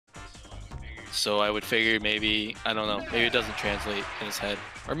So I would figure maybe, I don't know, maybe it doesn't translate in his head.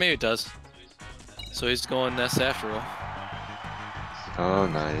 Or maybe it does. So he's going Ness after all. Oh,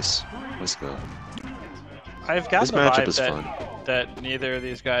 nice. Let's go. I've got This the matchup vibe is fun. that neither of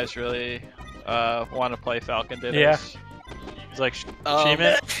these guys really want to play Falcon Dittos. Yeah. It's like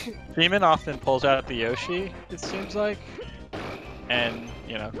Shihman often pulls out the Yoshi, it seems like. And,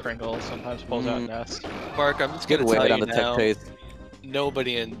 you know, Kringle sometimes pulls out Ness. Mark, I'm just Get gonna away tell on you the now, tech chase.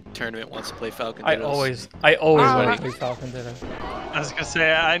 nobody in tournament wants to play Falcon I Dittos. always want to play Falcon Ditto. I was gonna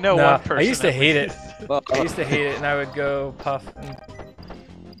say, I know Nah, one person. I used to at hate it. least. Well, I used to hate it, and I would go puff, and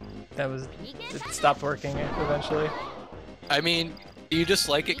it stopped working eventually. I mean, you just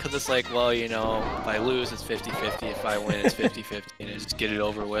like it because it's like, well, you know, if I lose, it's 50-50. If I win, it's 50-50. And just get it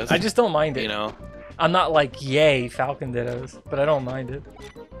over with. I just don't mind it. You know? I'm not like, yay, Falcon Dittos, but I don't mind it.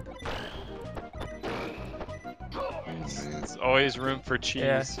 There's always room for cheese.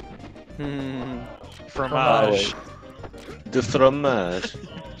 Yeah. Fromage. The fromage.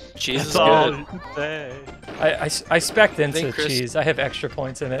 Cheese is That's all good. you can say. I spec'd into think Chris- cheese. I have extra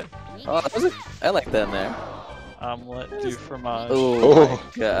points in it. oh, I like that in there. Omelette du fromage. Oh, my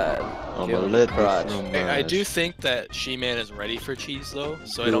god. I'm a Kill the little crotch. I do think that Shihman is ready for cheese, though,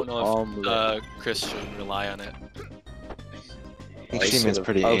 so I don't know if Chris should rely on it. I think Shihman's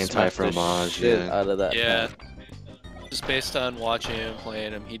pretty anti-fromage, Shit yeah. out of that. Yeah. Just based on watching him,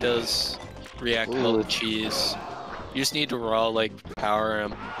 playing him, he does react well to cheese. You just need to raw, like, power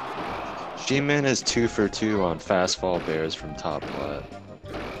him. Shihman is 2 for 2 on fast fall bears from top plat.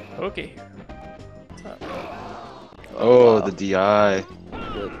 Okay. Oh, wow. the DI.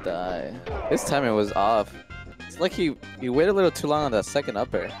 Good die. His timing was off. It's like he waited a little too long on that second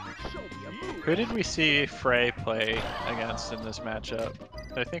up air. Who did we see Frey play against in this matchup?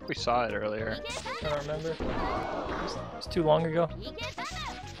 I think we saw it earlier. I don't remember. It's too long ago.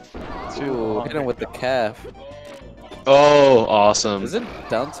 Ooh, hit him with the calf. Oh, awesome. Isn't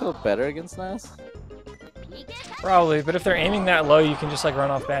down tilt better against Ness? Probably, but if they're aiming that low, you can just like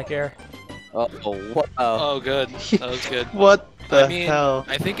run off back air. Oh, wow. Oh, good. That was good. What the I mean, hell?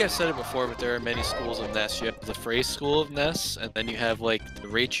 I think I've said it before, but there are many schools of Ness. You have the Frey school of Ness, and then you have like the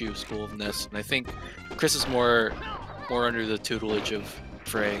Raichu school of Ness. And I think Chris is more under the tutelage of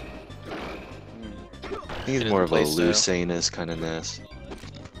Frey. He's more of a Lucanus kind of Ness.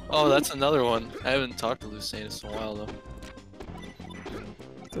 Oh, that's another one. I haven't talked to Lucanus in a while though.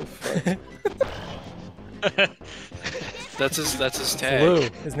 What the fuck? That's his tag. Lou.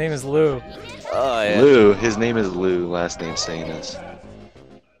 His name is Lou. Oh, yeah. Lou, his name is Lou, last name Sanus.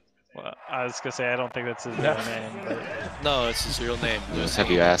 Well, I was gonna say I don't think that's his real name, but No, it's his real name. Have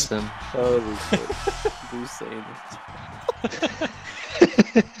you asked him? Holy shit. Who's saying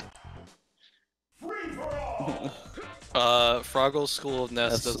Froggle's school of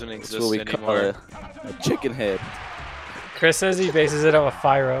Ness doesn't That's exist what we call anymore. a chicken head. Chris says he bases it off of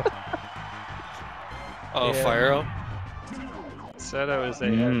Fyro. Oh, Yeah. Fyro? said I was a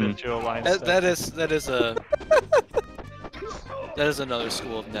habitual line step. That is another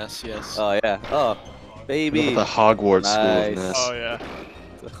school of Ness. Yes. Oh, yeah. Oh, baby. The Hogwarts school Nice. of Ness. Oh yeah.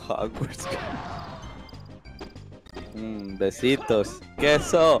 The Hogwarts. Besitos.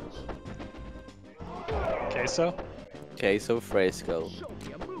 Queso. Queso? Queso fresco.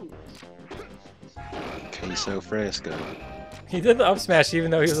 Queso fresco. He did the up smash even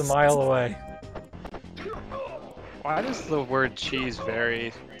though he was a mile away. Why does the word cheese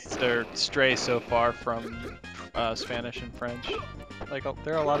vary or stray so far from Spanish and French? Like,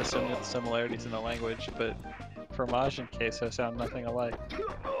 there are a lot of similarities in the language, but fromage and queso sound nothing alike.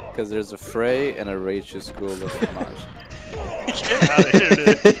 Because there's a Frey and a Raichu school of fromage. Get out of here,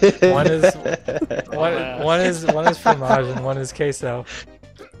 dude. One is fromage and one is queso.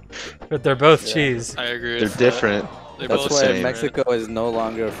 But they're both cheese. I agree. They're with different. That. They're That's both why different. Mexico is no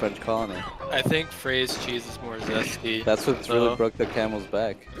longer a French colony. I think Frey's cheese is more zesty. That's what really broke the camel's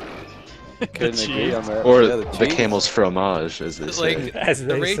back. Couldn't agree cheese. on that. Or Yeah, the cheese. camel's fromage, as they It's say. like As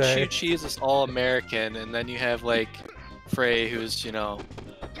the they say. Raichu cheese is all American, and then you have like Frey, who's the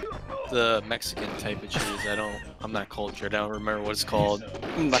Mexican type of cheese. I'm not cultured. I don't remember what it's called.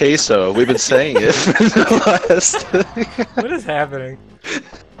 Queso, we've been saying it for the last. What is happening?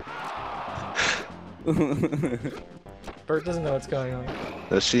 Bert doesn't know what's going on.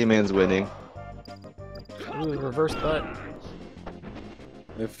 The She-Man's winning. Ooh, reverse butt.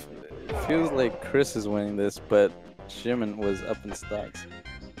 It feels like Chris is winning this, but Shihman was up in stocks.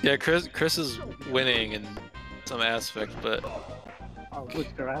 Yeah, Chris is winning in some aspect, but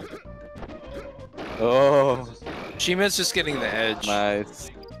Oh, Shihman's just getting the edge. nice.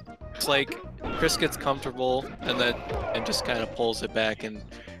 It's like Chris gets comfortable and just kind of pulls it back, and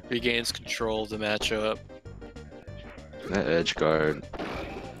regains control of the matchup. That edge guard.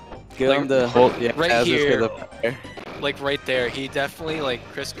 Give Like, him the right hazards here. for the fire. Like right there, he definitely like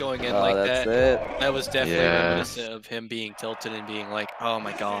Chris going in Oh, like that's that. it. That was definitely Yeah. reminiscent of him being tilted and being like, "Oh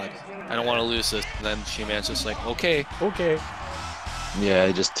my god, I don't want to lose this." And then Shihman's just like, "Okay." Okay. Yeah,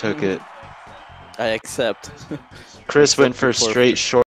 he just took it. I accept. Chris went for Before- straight short.